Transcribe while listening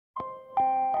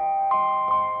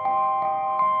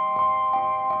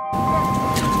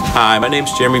Hi, my name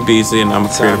is Jeremy Beasley, and I'm a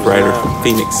creative writer from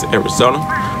Phoenix, Arizona.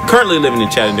 Currently living in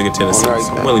Chattanooga, Tennessee,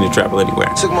 so I'm willing to travel anywhere.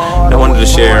 And I wanted to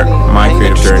share my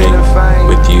creative journey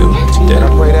with you today.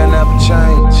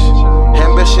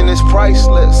 Ambition is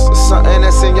priceless. It's something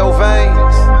that's in your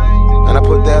veins, and I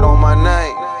put that on my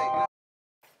name.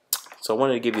 So I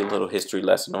wanted to give you a little history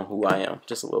lesson on who I am,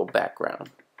 just a little background.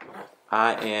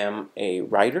 I am a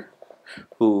writer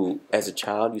who, as a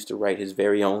child, used to write his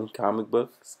very own comic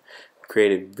books,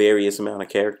 created various amount of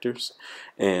characters,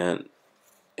 and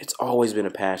it's always been a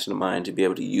passion of mine to be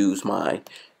able to use my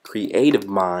creative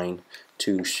mind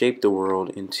to shape the world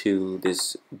into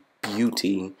this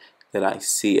beauty that I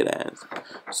see it as.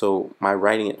 So my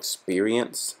writing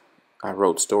experience, I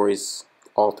wrote stories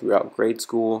all throughout grade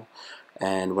school,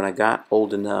 and when I got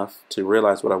old enough to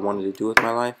realize what I wanted to do with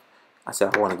my life, I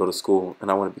said I want to go to school and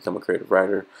I want to become a creative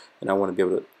writer, and I want to be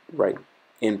able to write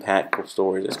impactful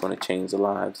stories that's going to change the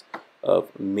lives of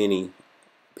many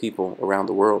people around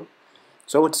the world.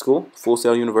 So I went to school, Full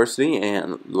Sail University,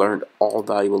 and learned all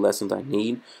valuable lessons I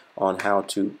need on how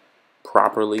to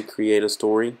properly create a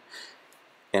story.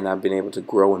 And I've been able to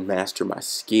grow and master my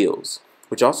skills,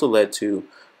 which also led to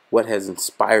what has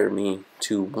inspired me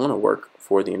to want to work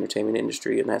for the entertainment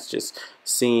industry. And that's just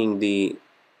seeing the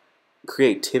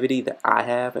creativity that I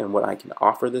have and what I can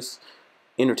offer this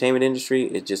entertainment industry.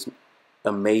 It just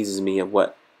amazes me of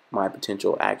what my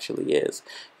potential actually is,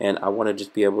 and I want to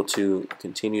just be able to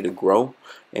continue to grow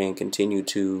and continue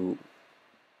to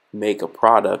make a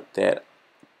product that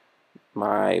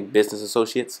my business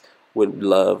associates would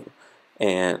love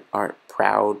and are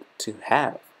proud to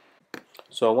have.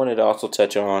 So I wanted to also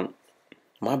touch on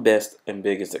my best and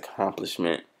biggest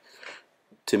accomplishment.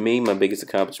 To me, my biggest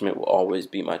accomplishment will always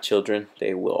be my children.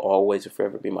 They will always and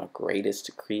forever be my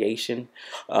greatest creation.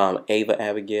 Ava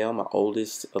Abigail, my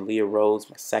oldest, Aaliyah Rose,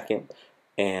 my second,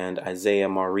 and Isaiah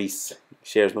Maurice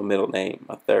shares my middle name,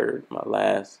 my third, my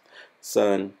last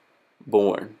son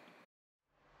born.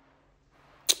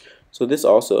 So this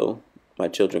also, my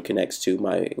children, connects to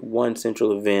my one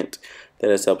central event that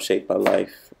has helped shape my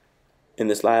life. In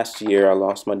this last year, I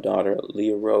lost my daughter,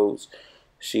 Aaliyah Rose.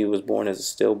 She was born as a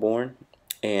stillborn,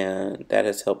 and that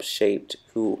has helped shape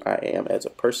who I am as a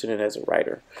person and as a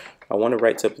writer. I want to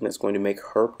write something that's going to make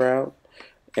her proud,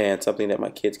 and something that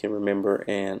my kids can remember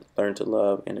and learn to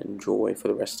love and enjoy for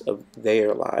the rest of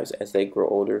their lives as they grow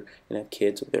older and have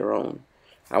kids of their own.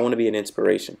 I want to be an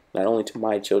inspiration, not only to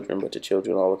my children, but to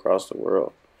children all across the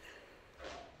world.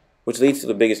 Which leads to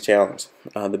the biggest challenge.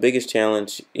 The biggest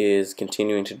challenge is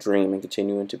continuing to dream and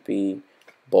continuing to be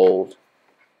bold.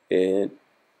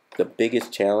 The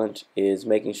biggest challenge is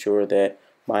making sure that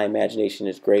my imagination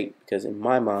is great, because in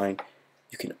my mind,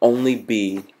 you can only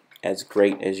be as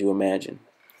great as you imagine.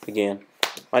 Again,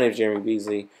 my name is Jeremy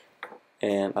Beasley,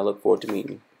 and I look forward to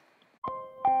meeting you.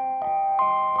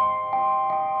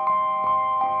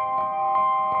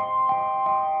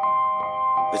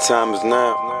 The time is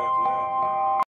now.